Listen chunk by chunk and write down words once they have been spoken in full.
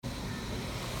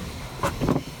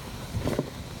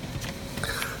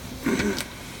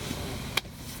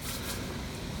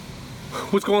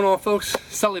What's going on, folks?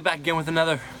 Sully back again with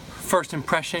another first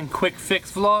impression quick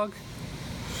fix vlog.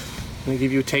 I'm gonna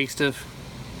give you a taste of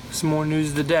some more news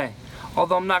of the day.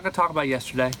 Although I'm not gonna talk about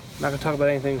yesterday. I'm not gonna talk about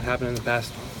anything that happened in the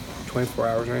past 24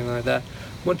 hours or anything like that.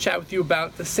 I'm gonna chat with you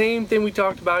about the same thing we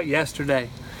talked about yesterday,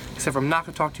 except for I'm not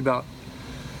gonna talk to you about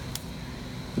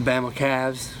the Bama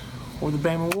Cavs or the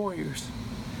Bama Warriors.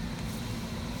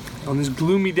 On this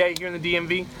gloomy day here in the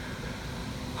DMV,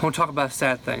 I want to talk about a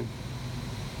sad thing.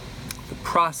 The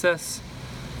process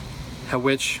at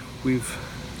which we've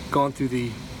gone through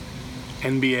the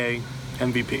NBA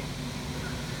MVP.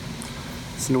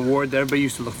 It's an award that everybody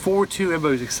used to look forward to,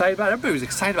 everybody was excited about. Everybody was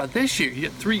excited about this year. You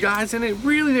had 3 guys in it.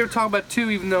 Really, they were talking about 2,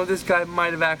 even though this guy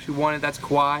might have actually won it. That's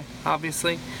Kawhi,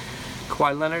 obviously.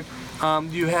 Kawhi Leonard.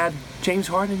 You had James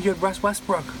Harden and you had Russ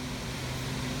Westbrook.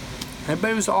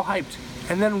 Everybody was all hyped.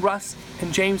 And then Russ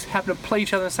and James happened to play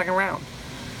each other in the second round.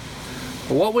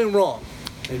 But what went wrong,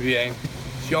 NBA?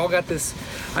 So y'all got this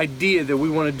idea that we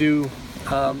want to do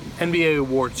NBA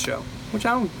awards show, which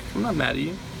I'm not mad at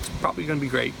you. It's probably going to be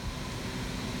great.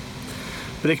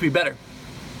 But it could be better.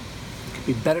 It could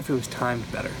be better if it was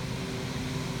timed better.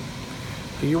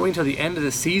 But you're waiting till the end of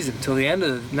the season, till the end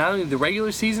of not only the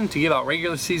regular season to give out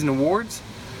regular season awards,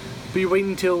 but you're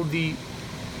waiting until the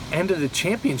end of the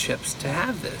championships to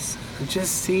have this. It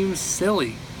just seems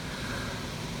silly.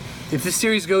 If this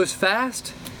series goes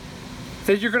fast,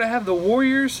 then you're going to have the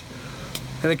Warriors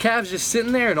and the Cavs just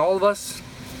sitting there and all of us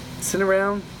sitting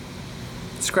around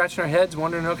scratching our heads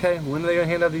wondering, okay, when are they going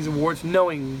to hand out these awards,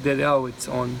 knowing that, oh, it's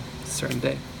on a certain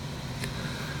day.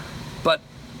 But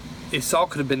this all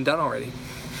could have been done already. In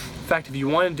fact, if you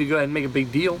wanted to go ahead and make a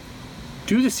big deal,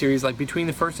 do the series like between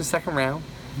the first and second round,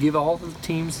 give all the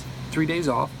teams 3 days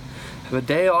off, have a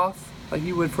day off like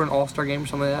you would for an all-star game or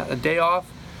something like that, a day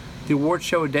off, the award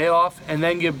show a day off, and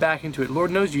then get back into it. Lord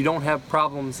knows you don't have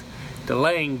problems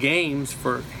delaying games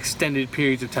for extended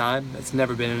periods of time. That's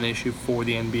never been an issue for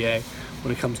the NBA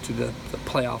when it comes to the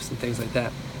playoffs and things like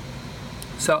that.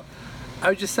 So I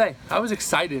would just say I was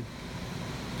excited,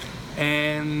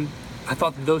 and I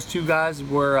thought that those 2 guys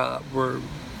were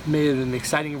made it an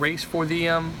exciting race for the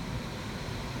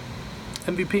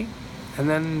MVP. And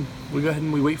then we go ahead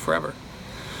and we wait forever,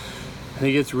 and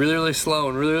it gets really, really slow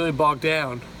and really, really bogged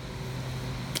down.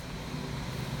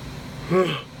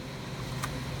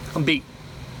 I'm beat.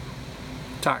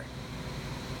 Tired.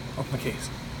 Off my case.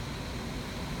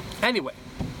 Anyway.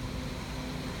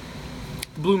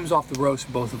 The bloom's off the rose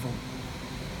for both of them.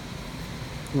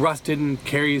 Russ didn't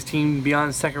carry his team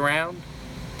beyond the second round,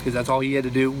 because that's all he had to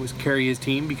do was carry his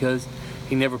team, because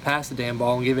he never passed the damn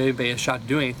ball and gave anybody a shot to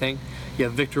do anything. You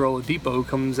have Victor Oladipo, who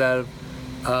comes out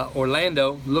of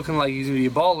Orlando looking like he's going to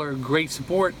be a baller, great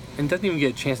support, and doesn't even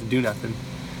get a chance to do nothing,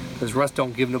 because Russ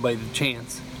don't give nobody the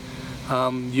chance.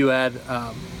 You had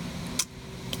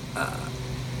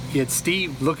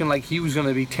Steve looking like he was going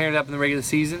to be tearing it up in the regular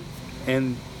season,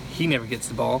 and he never gets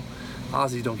the ball.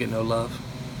 Aussies don't get no love.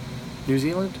 New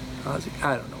Zealand? Aussie?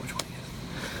 I don't know which one he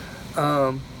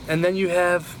is. And then you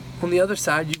have, on the other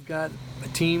side, you've got a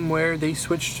team where they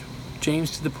switched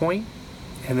James to the point,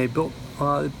 and they put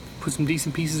some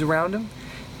decent pieces around him,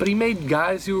 but he made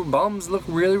guys who were bums look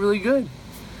really, really good.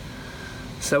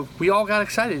 So we all got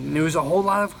excited, and there was a whole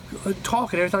lot of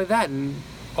talk and everything like that, and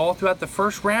all throughout the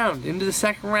first round, into the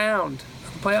second round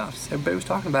of the playoffs, everybody was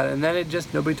talking about it, and then it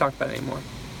just, nobody talked about it anymore,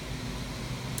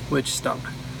 which stunk.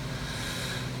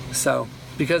 So,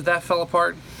 because that fell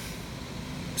apart,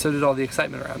 so did all the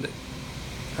excitement around it.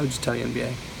 I would just tell you,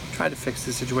 NBA, try to fix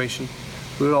the situation.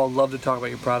 We would all love to talk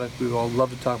about your product. We would all love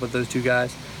to talk about those 2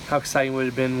 guys. How exciting would it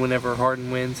have been whenever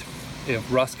Harden wins, if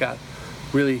Russ got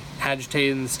really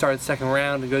agitated in the start of the second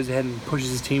round and goes ahead and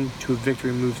pushes his team to a victory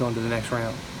and moves on to the next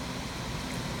round.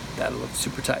 That would look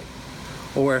super tight.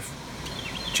 Or if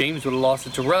James would have lost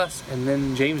it to Russ, and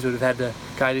then James would have had to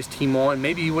guide his team on.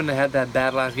 Maybe he wouldn't have had that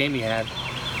bad last game he had,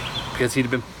 because he'd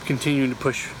have been continuing to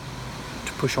push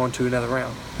on to another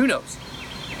round. Who knows?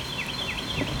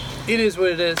 It is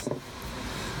what it is.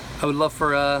 I would love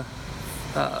for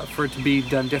it to be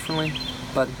done differently,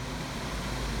 but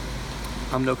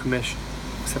I'm no commish,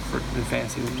 except for in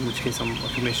fantasy, in which case I'm a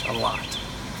commish a lot.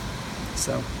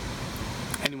 So,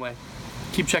 anyway,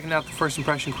 keep checking out the First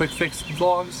Impression Quick Fix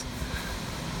vlogs.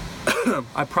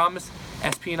 I promise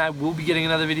SP and I will be getting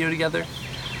another video together,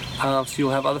 so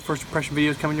you'll have other First Impression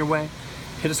videos coming your way.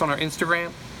 Hit us on our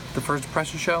Instagram, The First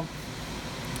Impression Show.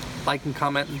 Like and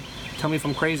comment and tell me if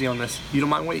I'm crazy on this. You don't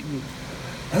mind waiting?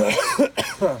 I'm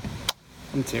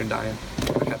sitting here dying.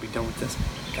 I gotta be done with this.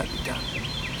 Gotta be done.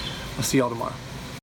 I'll see y'all tomorrow.